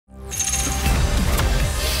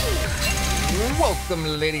Welcome,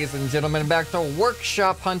 ladies and gentlemen, back to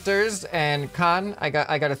Workshop Hunters. And Khan, I got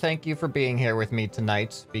to thank you for being here with me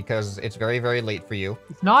tonight because it's very, very late for you.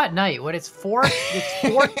 It's not night. When it's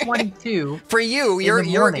 4:22. For you,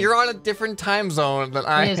 you're on a different time zone than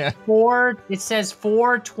I am. It says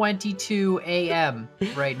 4:22 a.m.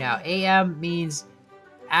 right now. A.m. means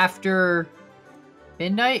after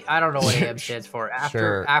midnight. I don't know what a.m. stands for.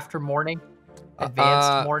 After morning.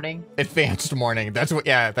 Advanced morning. Advanced morning. That's what.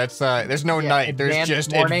 Yeah. That's. There's no night. There's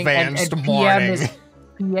just morning, advanced and morning.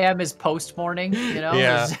 PM is post morning. You know.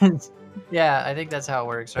 Yeah. Yeah. I think that's how it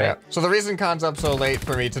works, right? Yeah. So the reason Khan's up so late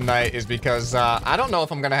for me tonight is because I don't know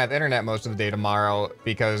if I'm gonna have internet most of the day tomorrow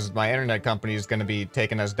because my internet company is gonna be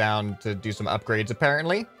taking us down to do some upgrades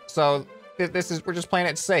apparently. So we're just playing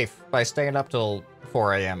it safe by staying up till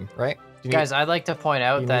 4 a.m. Right? Guys, I'd like to point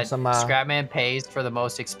out that some, ScrapMan pays for the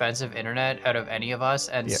most expensive internet out of any of us,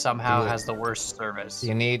 and somehow has the worst service. Do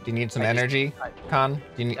you need some energy, Khan?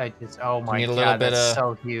 Oh my god, that's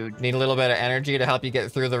so huge. Need a little bit of energy to help you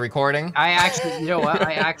get through the recording? I actually, you know what?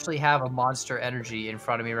 I actually have a Monster Energy in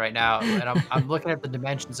front of me right now, and I'm looking at the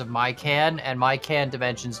dimensions of my can, and my can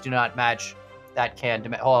dimensions do not match that can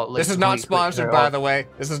dimension. Oh, this is not sponsored, by the way.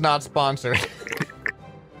 This is not sponsored.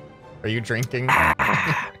 Are you drinking?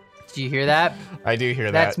 Do you hear that? I do hear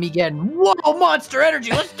that. That's me getting, whoa, Monster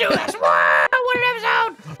Energy, let's do this. Whoa, what an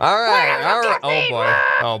episode. All right.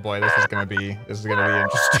 Oh boy, this is gonna be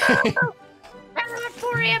interesting. At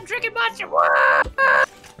 4 a.m. drinking Monster. Whoa.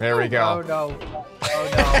 There we go. Oh no.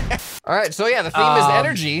 All right, so yeah, the theme is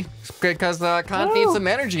energy because Khan needs some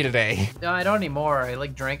energy today. No, I don't anymore. I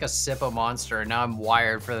drank a sip of Monster and now I'm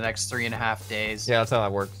wired for the next 3.5 days. Yeah, that's how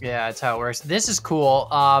that works. Yeah, that's how it works. This is cool.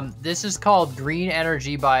 This is called Green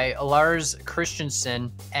Energy by Lars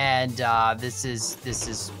Christensen, and this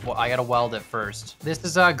is well, I gotta weld it first. This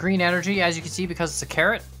is Green Energy, as you can see, because it's a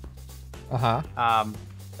carrot.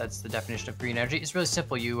 That's the definition of green energy. It's really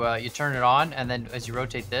simple. You turn it on, and then as you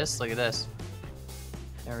rotate this, look at this.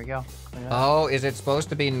 There we go. Oh, is it supposed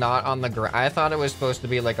to be not on the ground? I thought it was supposed to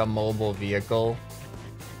be like a mobile vehicle.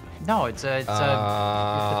 No, it's a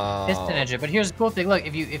piston engine. But here's the cool thing. Look,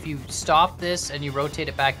 if you stop this and you rotate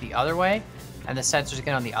it back the other way, and the sensors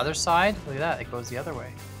get on the other side, look at that. It goes the other way.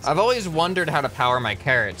 I've always wondered how to power my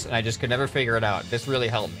carrots, and I just could never figure it out. This really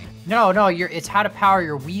helped me. No, it's how to power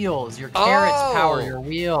your wheels. Your carrots power your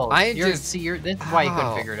wheels. This is why you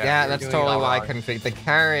couldn't figure it out. Yeah, that's totally why I couldn't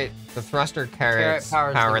figure the thruster carrots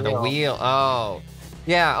power the wheel. Oh.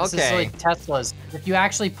 Yeah, okay. This is like Teslas. If you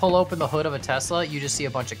actually pull open the hood of a Tesla, you just see a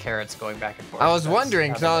bunch of carrots going back and forth. I was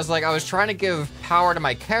wondering, because I was trying to give power to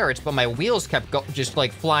my carrots, but my wheels kept just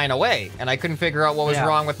like flying away, and I couldn't figure out what was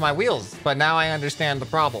wrong with my wheels. But now I understand the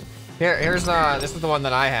problem. Here's this is the one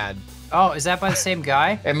that I had. Oh, is that by the same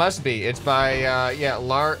guy? It must be. It's by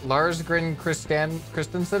Lars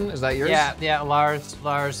Christensen. Is that yours? Yeah,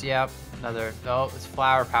 Lars. Yeah, another. Oh, it's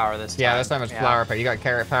flower power this time. Yeah, this time it's flower power. You got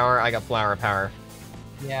carrot power. I got flower power.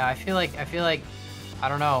 Yeah, I feel like I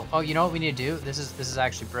don't know. Oh, you know what we need to do? This is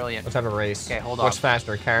actually brilliant. Let's have a race. Okay, hold on. What's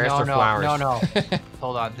faster, carrots or flowers? No.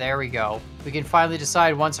 Hold on. There we go. We can finally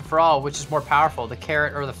decide once and for all which is more powerful, the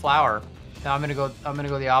carrot or the flower. Now I'm gonna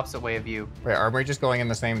go the opposite way of you. Wait, are we just going in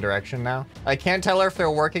the same direction now? I can't tell if they're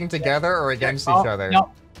working together or against each other.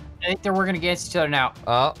 No, I think they're working against each other now.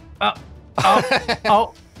 Oh.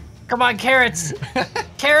 Come on, carrots!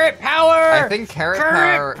 Carrot power! I think carrot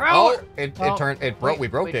power. Oh, it broke. We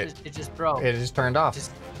broke it. It just broke. It just turned off.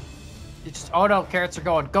 Oh no, carrots are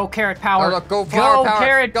going. Go carrot power. Oh, look, go flower power.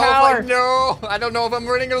 Carrot power. No, I don't know if I'm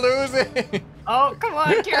winning or losing. Oh, come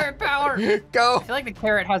on, carrot power. Go. I feel like the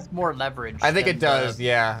carrot has more leverage. I think it does,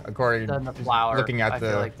 according to the flower. Looking at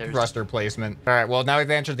the thruster placement. All right, well, now we've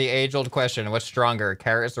answered the age-old question. What's stronger,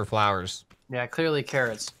 carrots or flowers? Yeah, clearly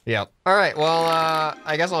carrots. Yep. All right, well,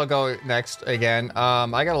 I guess I'll go next again.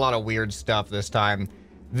 I got a lot of weird stuff this time.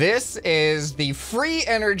 This is the free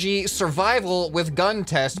energy survival with gun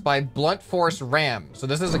test by Blunt Force Ram. So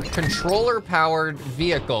this is a controller-powered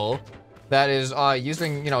vehicle that is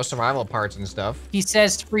using, survival parts and stuff. He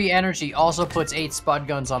says free energy also puts 8 spud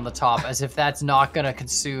guns on the top, as if that's not gonna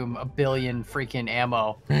consume 1 billion freaking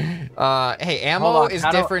ammo. Hey, ammo is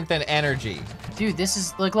different than energy. Dude, this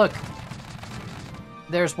is, look.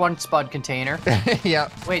 There's 1 spud container. Yeah.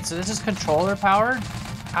 Wait, so this is controller powered?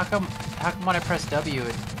 How come when I press W,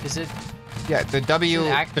 is it? Yeah, the W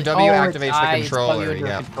activates the controller.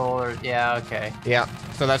 Yeah. Controller. Yeah. Okay. Yeah.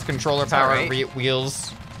 So that's controller power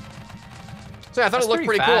wheels. So yeah, I thought it looked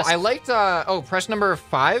pretty cool. I liked. Press number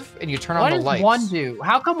 5 and you turn on the lights. What does 1 do?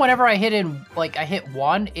 How come whenever I hit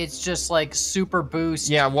 1, it's just like super boost?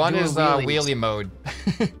 Yeah, 1 is wheelie mode.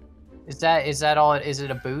 Is that all? Is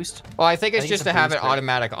it a boost? Well, I think it's just to have it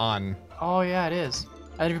automatic on. Oh yeah, it is.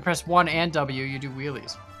 And if you press 1 and W, you do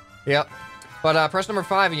wheelies. Yep. But press number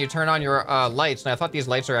 5 and you turn on your lights. And I thought these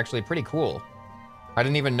lights are actually pretty cool. I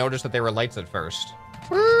didn't even notice that they were lights at first.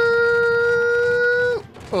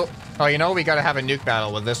 Oh, you know, we gotta have a nuke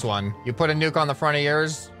battle with this one. You put a nuke on the front of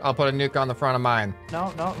yours, I'll put a nuke on the front of mine.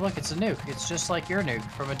 No, look, it's a nuke. It's just like your nuke.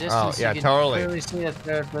 From a distance, you can clearly see that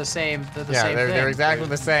they're the same. They're the same thing. They're exactly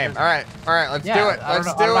the same. All right, let's do it. I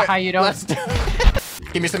don't know how you don't. Let's do it.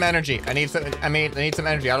 Give me some energy. I need some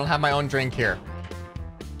energy. I don't have my own drink here.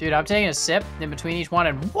 Dude, I'm taking a sip in between each one,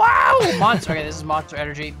 and wow, monster. Okay, this is Monster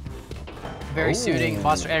Energy. Very suiting.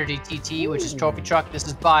 Monster Energy TT, which is Trophy Truck. This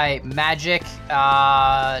is by Magic.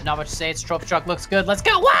 Not much to say. It's Trophy Truck. Looks good. Let's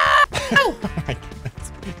go. Wow! Oh my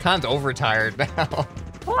goodness. Khan's overtired now.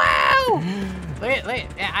 Wow! Wait.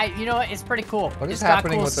 You know what? It's pretty cool. What is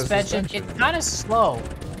happening with the suspension? It's kind of slow.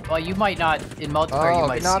 Well, you might not in multiplayer. You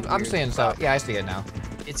might see I'm seeing so. Yeah, I see it now.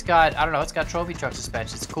 It's got, I don't know, it's got Trophy Truck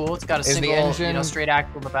suspension. It's cool. It's got a single, straight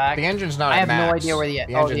axle in the back. The engine's not at max. I have no idea where the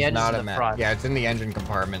engine's not in the front. Yeah, it's in the engine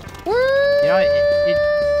compartment. You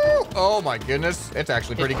know, oh my goodness, it's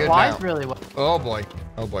actually pretty good now. Really well. Oh boy,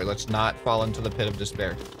 let's not fall into the pit of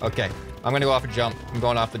despair. Okay, I'm gonna go off a jump. I'm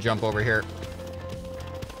going off the jump over here.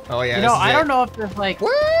 Oh yeah, I don't know if there's like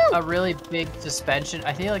a really big suspension.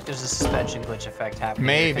 I feel like there's a suspension glitch effect happening.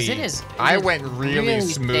 Maybe. I went really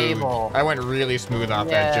smooth. Stable. I went really smooth off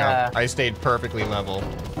that jump. I stayed perfectly level.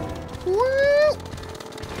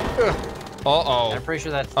 Uh-oh. I'm pretty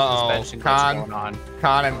sure that's the suspension glitch going on.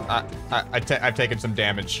 Khan, I've taken some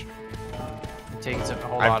damage.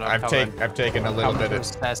 Hold on, I've taken a little bit of...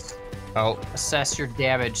 Assess your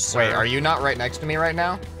damage, sir. Wait, are you not right next to me right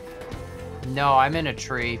now? No, I'm in a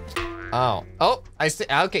tree. Oh, I see.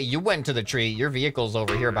 Okay, you went to the tree. Your vehicle's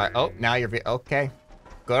over here by. Oh, now you're. Okay.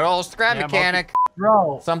 Good old scrap mechanic.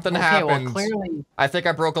 Bro. Something happened. Well, clearly. I think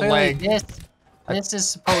I broke a leg. This is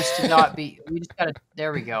supposed to not be. We just gotta.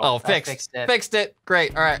 There we go. Oh, fixed it. Fixed it.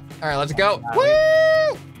 Great. All right, let's go.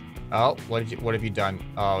 Woo! Oh, what have you done?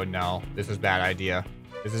 Oh no, this is bad idea.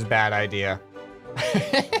 This is bad idea.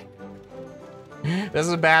 This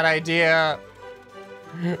is a bad idea.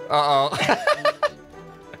 Uh-oh.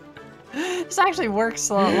 This actually works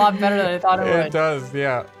a lot better than I thought it would. It does,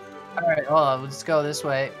 yeah. All right, hold on. Let's go this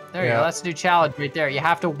way. There you go. That's a new challenge right there. You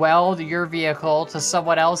have to weld your vehicle to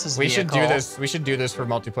someone else's vehicle. We should do this. We should do this for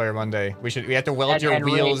Multiplayer Monday. We have to weld your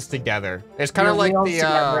wheels together. It's kind of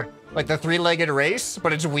like the three-legged race,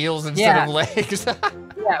 but it's wheels instead of legs.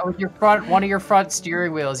 Yeah, with one of your front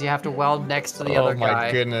steering wheels, you have to weld next to the other guy. Oh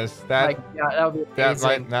my goodness, that would be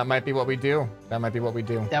amazing. That might be what we do. That might be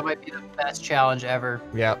the best challenge ever.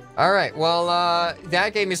 Yeah. All right. Well,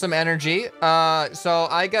 that gave me some energy. So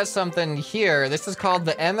I got something here. This is called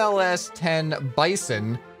the MLS 10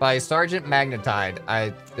 Bison by Sergeant Magnetide.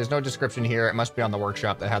 There's no description here. It must be on the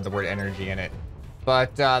workshop that had the word energy in it.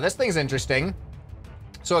 But this thing's interesting.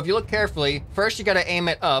 So if you look carefully, first you got to aim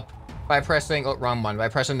it up by pressing, wrong one, by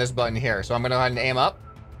pressing this button here. So I'm going to go ahead and aim up.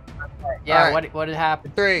 Yeah, right. What had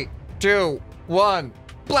happened? 3, 2, 1,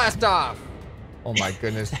 blast off. Oh my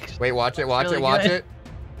goodness. Wait, watch it. And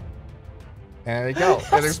there you go.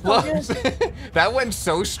 It explodes. That went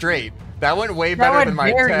so straight. That went way better than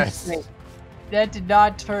my test. Straight. That did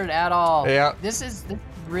not turn at all. Yeah. This is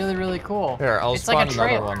really, really cool. Here, I'll spawn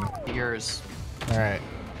another one. Yours. All right.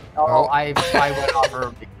 Oh, I went off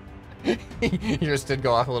early. You just did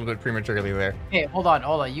go off a little bit prematurely there. Hey, hold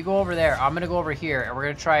on. You go over there. I'm gonna go over here, and we're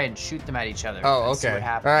gonna try and shoot them at each other. Oh, okay. See what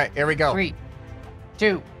happens. All right, here we go. 3,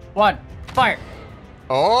 2, 1, fire!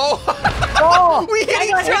 Oh! Oh! We hit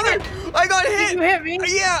each other! I got hit! You hit me?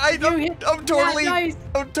 Yeah, I'm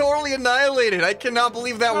totally annihilated. I cannot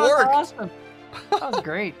believe that worked. Awesome. That was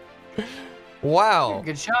great. Wow.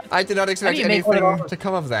 Good shot. I did not expect anything to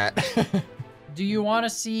come of that. Do you want to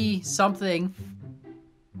see something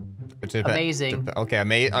amazing? Okay,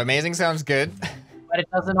 amazing sounds good. But it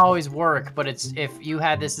doesn't always work. But if you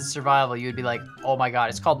had this in survival, you'd be like, oh my god.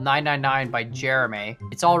 It's called 999 by Jeremy.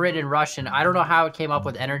 It's all written in Russian. I don't know how it came up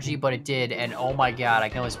with energy, but it did. And oh my god, I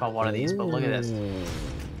can only spell one of these. But look at this.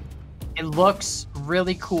 It looks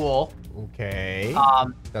really cool. Okay.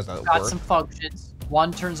 Does that got work? some functions.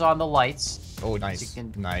 One turns on the lights. Oh, nice.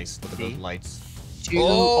 Nice. Look at those lights. 2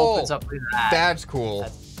 opens up with that. That's cool.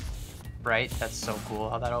 Right? That's so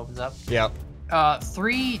cool how that opens up. Yep.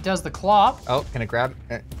 3 does the claw. Oh, can I grab?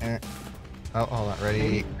 Oh, hold on.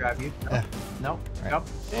 Ready? Grab you. No. Right. Nope.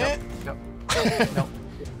 Nope.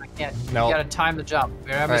 I can't. No. You gotta time the jump.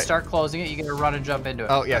 I'm gonna start closing it. You gotta run and jump into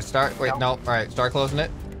it. Oh, yeah. Start. Wait, no. All right. Start closing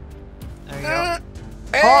it. There you go.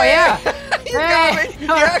 Oh, yeah. You got me.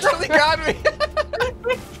 You actually got me.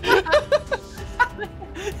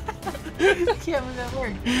 I can't believe that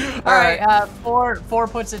worked. All right. Four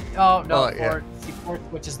puts it. Oh no. Four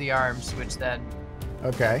switches the arms, which then.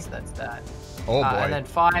 Okay. That's that. Oh boy. And then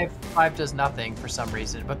five does nothing for some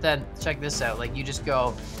reason. But then check this out. Like you just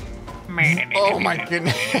go. Oh my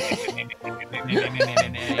goodness.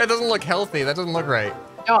 That doesn't look healthy. That doesn't look right.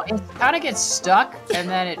 No, it kind of gets stuck and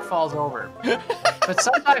then it falls over. But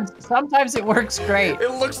sometimes it works great.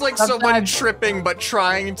 It looks like someone tripping but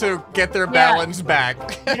trying to get their balance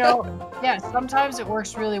back. You know, yeah, sometimes it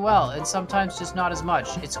works really well and sometimes just not as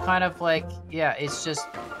much. It's kind of like, yeah, it's just.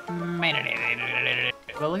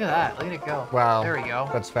 But look at that. Look at it go. Wow. There we go.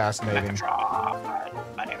 That's fascinating.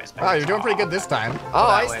 My name is Wow, you're doing pretty good this time. Oh,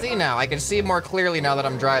 I see now. I can see more clearly now that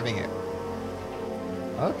I'm driving it.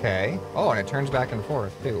 Okay. Oh, and it turns back and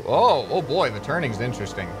forth too. Oh boy, the turning's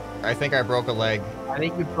interesting. I think I broke a leg. I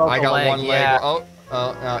think you broke a leg. I got one leg. Yeah. Oh,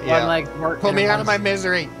 yeah. One leg's working. Pull me out of my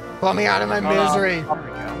misery. Pull me out of my misery. There we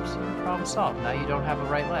go. Problem solved. Now you don't have a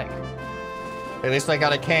right leg. At least I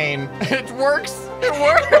got a cane. It works. It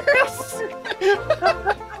works.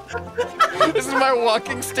 This is my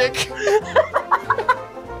walking stick.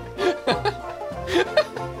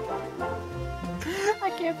 I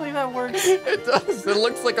can't believe that works. It does. It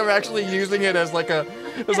looks like I'm actually using it as like a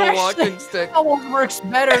walking stick. It almost works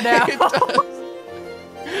better now. It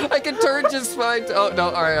does. I can turn just fine. Oh no!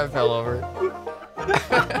 All right, I fell over.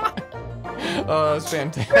 Oh, that's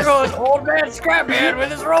fantastic. There goes old man ScrapMan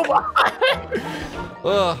with his robot.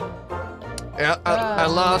 Oh. Yeah, I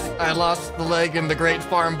lost the leg in the Great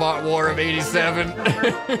Farm Bot War of '87.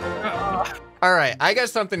 All right, I got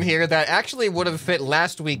something here that actually would have fit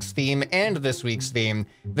last week's theme and this week's theme.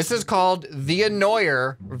 This is called The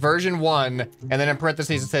Annoyer version 1, and then in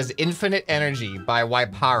parentheses it says Infinite Energy by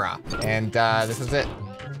Waipara. And this is it.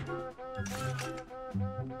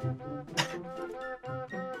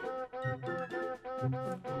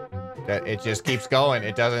 It just keeps going.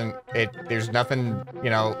 It doesn't, there's nothing, you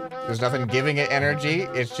know, there's nothing giving it energy.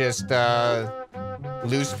 It's just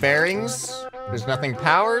loose bearings. There's nothing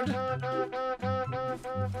powered.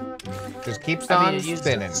 Just keeps on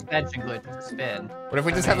spinning. Suspension glitch to spin. What if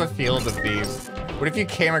we just have a field of these? What if you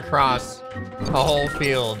came across a whole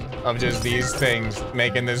field of just these things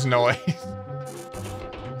making this noise?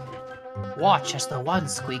 Watch as the one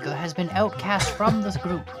squeaker has been outcast from this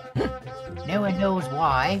group. No one knows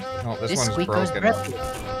why. Oh, this squeaker's broken.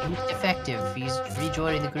 He's defective. He's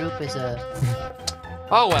rejoining the group as a...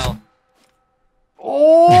 Oh well.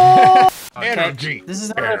 Oh! Okay. Energy. This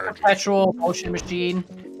is another perpetual motion machine.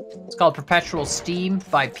 It's called Perpetual Steam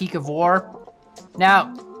by Peak of War.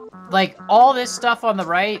 Now, like, all this stuff on the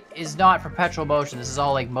right is not perpetual motion. This is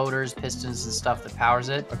all, like, motors, pistons, and stuff that powers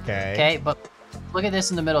it. Okay. Okay, but look at this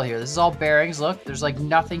in the middle here. This is all bearings. Look, there's, like,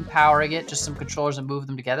 nothing powering it, just some controllers that move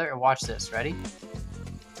them together. And watch this. Ready?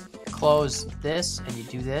 Close this, and you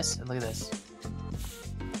do this, and look at this.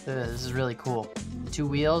 This is really cool. The two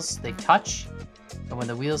wheels, they touch, and when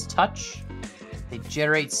the wheels touch, they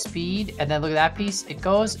generate speed, and then look at that piece. It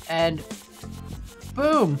goes, and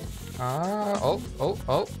boom. Oh,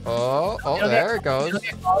 there it goes.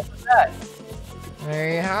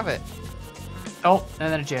 There you have it. Oh,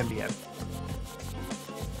 and then a jam began.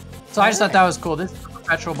 So I just thought that was cool. This is the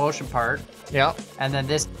perpetual motion part. Yep. And then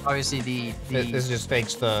this, obviously, This just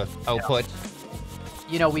fakes the output.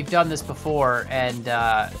 You know, we've done this before, and,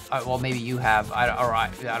 well, maybe you have. I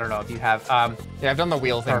don't know if you have. Yeah, I've done the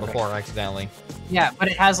wheel thing before, accidentally. Yeah, but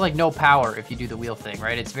it has, like, no power if you do the wheel thing,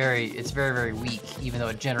 right? It's very, very weak, even though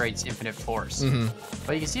it generates infinite force. Mm-hmm.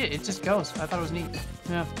 But you can see it just goes. I thought it was neat.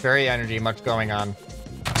 Yeah. Very energy, much going on.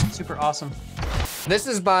 Super awesome. This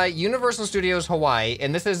is by Universal Studios Hawaii,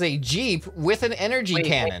 and this is a Jeep with an energy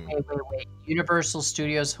cannon. Wait. Universal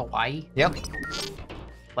Studios Hawaii? Yep.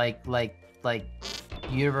 Like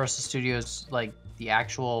Universal Studios, like the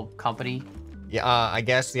actual company? Yeah, I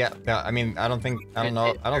guess, yeah. I mean, I don't think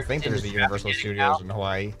there's a Universal Studios in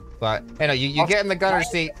Hawaii. But, you know, you get in the gunner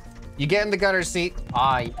seat. You get in the gunner seat.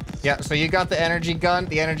 Yeah, so you got the energy gun,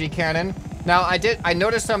 the energy cannon. Now, I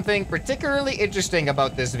noticed something particularly interesting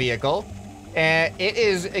about this vehicle. It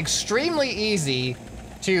is extremely easy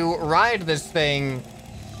to ride this thing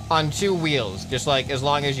on two wheels, just like as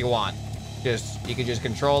long as you want. You can just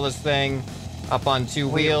control this thing up on two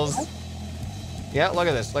wheels. What? Yeah, look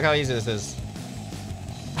at this. Look how easy this is.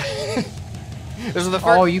 This is the first.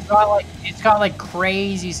 Oh, it's got like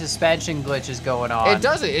crazy suspension glitches going on. It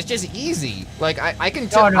doesn't. It's just easy. Like I can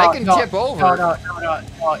tip over.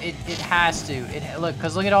 No. It has to.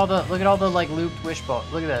 Look at all the like looped wishbone.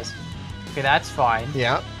 Look at this. Okay, that's fine.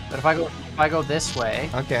 Yeah. But if I go if I go this way.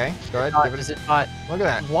 Okay, go ahead. Is it not? Look at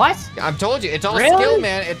that. What? I've told you, it's all Really? skill,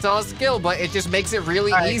 man. It's all skill, but it just makes it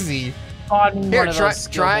really easy. Here,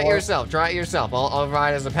 try it yourself. Try it yourself. I'll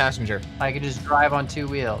ride as a passenger. I can just drive on 2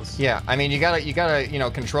 wheels. Yeah, I mean, you gotta,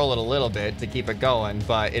 control it a little bit to keep it going,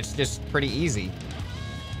 but it's just pretty easy.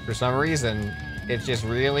 For some reason, it's just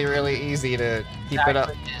really, really easy to keep it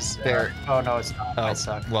up there. Oh, no, it's not. Oh, I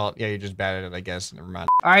suck. Well, yeah, you just bad at it, I guess. Never mind.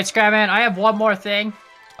 All right, ScrapMan, I have one more thing.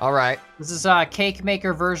 All right. This is Cake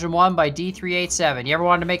Maker version 1 by D387. You ever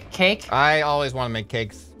wanted to make a cake? I always want to make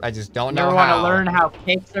cakes. I just don't know how. You ever want to learn how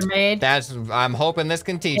cakes are made? I'm hoping this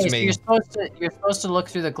can teach me. So you're supposed to look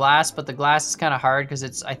through the glass, but the glass is kind of hard because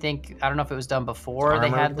it's, I don't know if it was done before they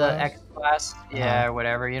had the X glass. Yeah, or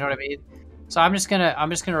whatever. You know what I mean? So I'm just gonna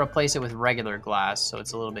replace it with regular glass, so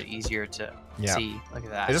it's a little bit easier to see. Look at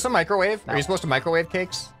that. Is this a microwave? No. Are you supposed to microwave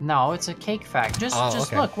cakes? No, it's a cake factory.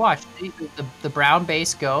 Just look, watch. The brown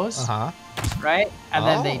base goes. Right, and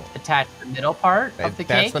then they attach the middle part of the cake.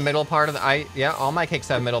 That's the middle part of the. Yeah, all my cakes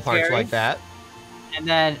have middle parts like that. And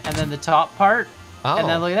then the top part. Oh. And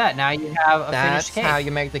then look at that. Now you have a finished cake. That's how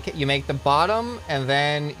you make the cake. You make the bottom, and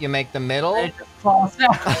then you make the middle. And it just falls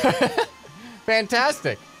down.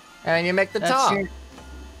 Fantastic. And you make the top. And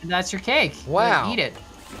that's your cake. Wow. Eat it.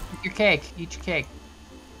 Eat your cake. Eat your cake.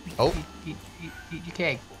 Oh. Eat your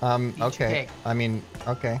cake. Okay. Your cake. I mean,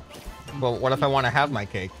 okay. Well, what if I want to have my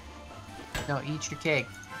cake? No, eat your cake.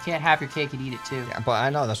 You can't have your cake and eat it too. Yeah, but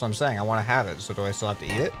I know, that's what I'm saying. I want to have it, so do I still have to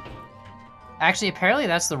eat it? Actually, apparently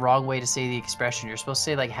that's the wrong way to say the expression. You're supposed to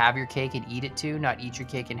say, like, have your cake and eat it too, not eat your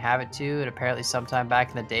cake and have it too. And apparently sometime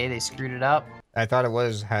back in the day, they screwed it up. I thought it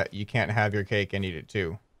was, you can't have your cake and eat it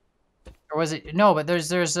too. Or was it? No, but there's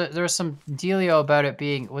some dealio about it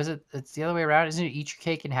being, it's the other way around? Isn't it eat your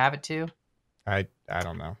cake and have it too? I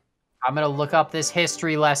don't know. I'm going to look up this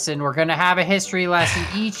history lesson. We're going to have a history lesson.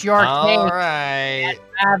 Eat your cake. All right. And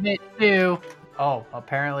have it too. Oh,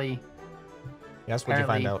 apparently. Yes, what'd you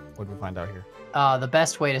find out? What did we find out here? The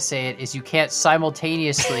best way to say it is you can't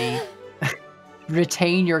simultaneously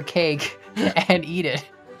retain your cake and eat it.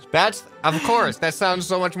 That's, of course, that sounds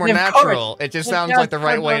so much more natural. It just sounds like the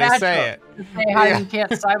right way to say it. To say how you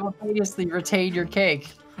can't simultaneously retain your cake.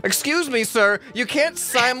 Excuse me, sir. You can't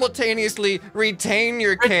simultaneously retain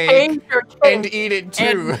your cake and eat it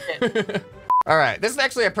too. All right, this is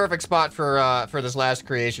actually a perfect spot for this last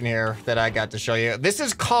creation here that I got to show you. This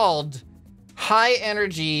is called High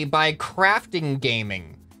Energy by Crafting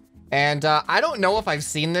Gaming, and I don't know if I've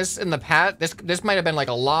seen this in the past. This might have been like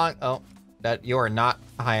a long. Oh, that you are not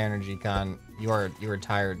High Energy Con. You are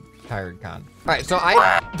tired Con. All right, so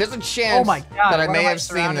there's a chance that I may have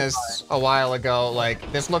seen this a while ago.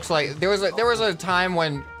 Like, this looks like there was a time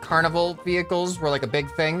when carnival vehicles were like a big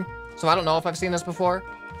thing. So I don't know if I've seen this before,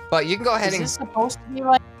 but you can go ahead and. Is this supposed to be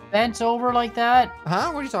like bent over like that? Huh?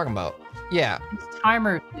 What are you talking about? Yeah. These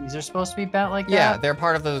timer things are supposed to be bent like that? Yeah, they're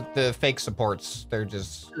part of the fake supports. They're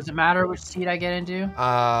just. Does it matter which seat I get into?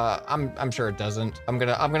 I'm sure it doesn't. I'm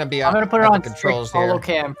gonna put it on controls strict here. follow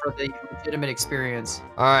cam for the legitimate experience.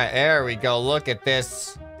 All right, there we go. Look at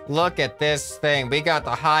this. Look at this thing. We got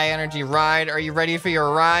the high energy ride. Are you ready for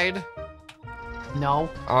your ride? No.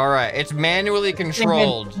 All right, it's manually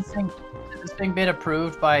controlled. Has this thing been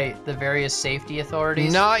approved by the various safety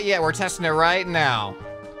authorities? Not yet. We're testing it right now.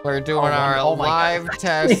 We're doing our live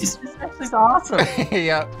test. This is awesome.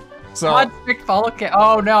 Yep. So. On strict follow cam.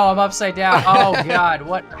 Oh no, I'm upside down. Oh god,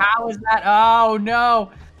 what? How is that? Oh no.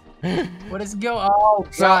 What is going? Oh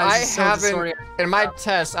god. So I haven't. In my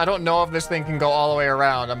test, I don't know if this thing can go all the way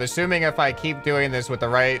around. I'm assuming if I keep doing this with the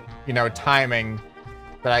right, timing,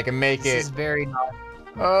 that I can make it. This is very nauseating.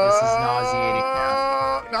 This is nauseating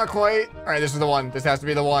now. Not quite. All right, this is the one. This has to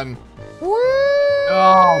be the one. Woo!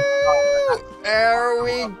 Oh. There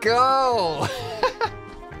we go.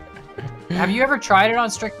 Have you ever tried it on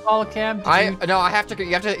strict follow cam? No, I have to.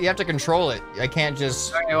 You have to control it. I can't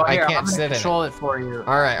just. Okay, well, here, I can't sit in it. Control it for you.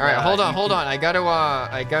 All right. Hold on. I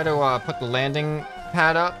gotta put the landing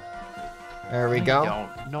pad up. There we go.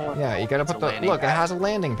 Yeah, you gotta put the. Look, it has a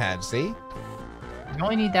landing pad. See? You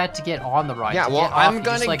only need that to get on the ride. Yeah, well, I'm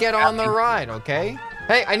gonna get on the ride. Okay.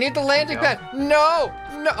 Hey, I need the landing pad. No.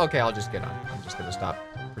 Okay, I'll just get on. I'm just gonna stop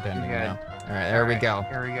pretending now. All right, there we go.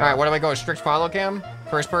 Here we go. All right, what do I go? Strict follow cam?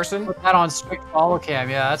 First person? Put that on strict follow cam.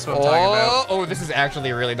 Yeah, that's what I'm talking about. Oh, this is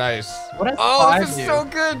actually really nice. What does 5 this is so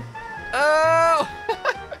good. Oh.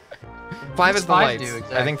 5 is the lights.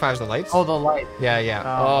 Exactly? I think 5 is the lights. Oh, the light. Yeah.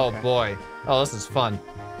 Oh, okay. Boy. Oh, this is fun.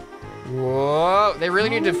 Whoa. They really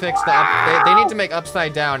need to fix that. They need to make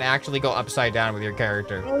upside down actually go upside down with your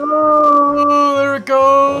character. Oh, there it goes.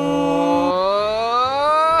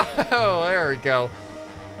 Oh, there we go.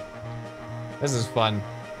 This is fun.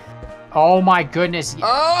 Oh my goodness.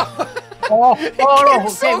 Oh! Oh, no. Okay,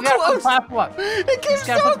 so we gotta put the close. platform up. It came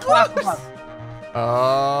so close.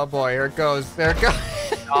 Oh boy, here it goes. There it goes.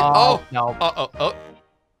 Oh, no. Oh.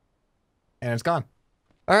 And it's gone.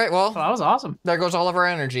 All right, well. That was awesome. There goes all of our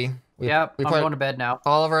energy. Yep, I'm going to bed now.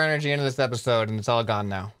 All of our energy into this episode, and it's all gone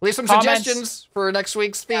now. Leave some suggestions for next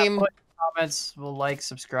week's theme. Put comments, we'll like,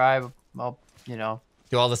 subscribe, well, you know.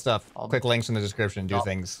 Do all the stuff. Quick links in the description. Do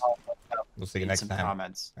things. We'll see you next time.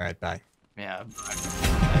 Comments. All right, bye. Yeah.